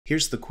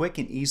Here's the quick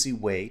and easy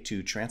way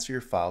to transfer your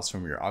files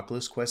from your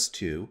Oculus Quest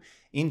 2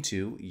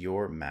 into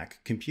your Mac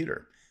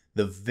computer.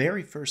 The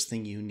very first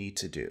thing you need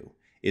to do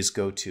is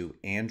go to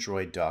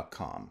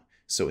Android.com.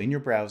 So in your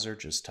browser,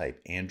 just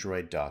type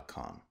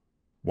Android.com.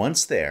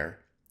 Once there,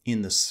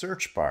 in the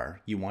search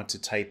bar, you want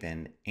to type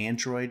in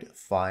Android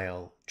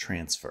File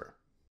Transfer.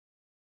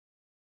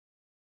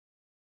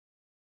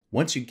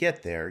 Once you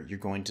get there, you're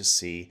going to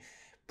see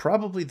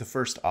probably the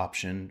first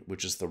option,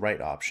 which is the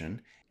right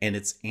option, and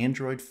it's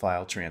Android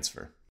File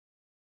Transfer.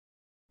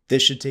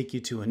 This should take you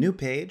to a new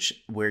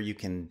page where you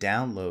can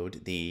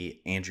download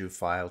the Android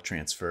File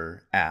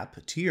Transfer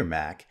app to your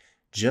Mac.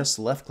 Just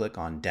left-click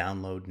on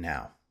Download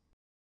Now.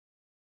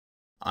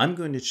 I'm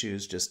going to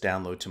choose just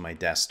download to my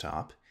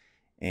desktop,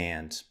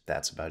 and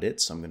that's about it.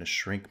 So I'm going to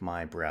shrink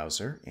my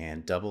browser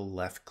and double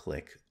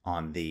left-click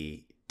on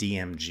the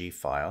DMG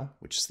file,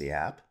 which is the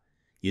app.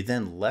 You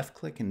then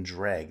left-click and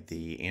drag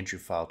the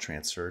Android File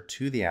Transfer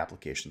to the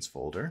Applications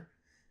folder.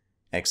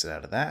 Exit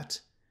out of that.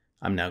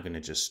 I'm now going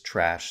to just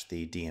trash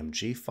the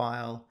DMG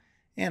file,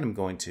 and I'm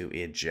going to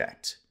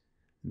eject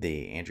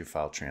the Android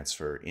File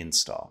Transfer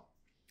install.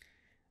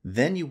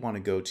 Then you want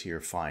to go to your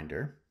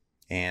Finder,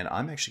 and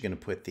I'm actually going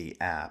to put the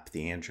app,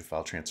 the Android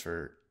File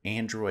Transfer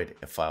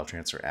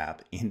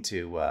app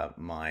into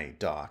my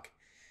dock,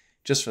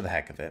 just for the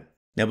heck of it.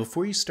 Now,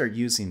 before you start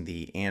using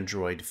the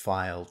Android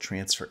File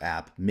Transfer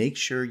app, make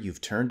sure you've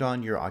turned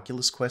on your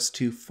Oculus Quest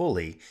 2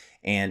 fully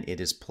and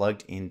it is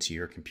plugged into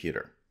your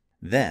computer.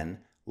 Then,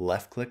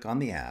 left-click on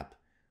the app,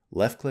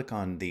 left-click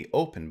on the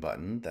Open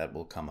button that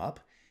will come up,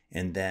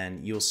 and then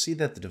you'll see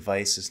that the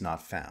device is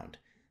not found.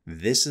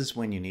 This is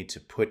when you need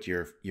to put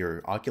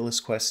your Oculus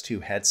Quest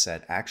 2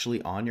 headset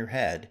actually on your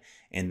head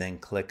and then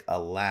click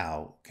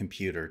Allow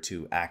Computer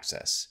to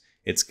Access.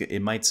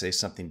 It might say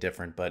something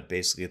different, but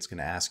basically it's going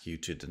to ask you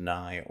to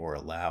deny or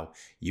allow.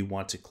 You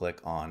want to click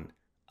on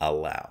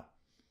Allow.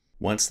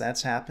 Once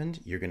that's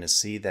happened, you're going to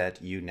see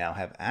that you now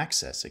have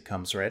access. It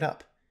comes right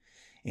up.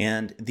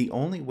 And the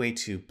only way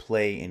to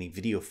play any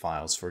video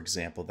files, for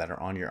example, that are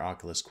on your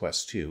Oculus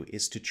Quest 2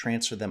 is to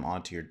transfer them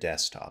onto your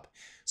desktop.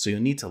 So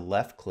you'll need to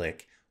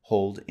left-click,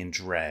 hold and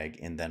drag,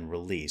 and then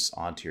release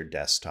onto your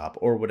desktop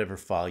or whatever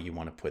file you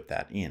want to put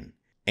that in.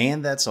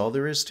 And that's all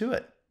there is to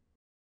it.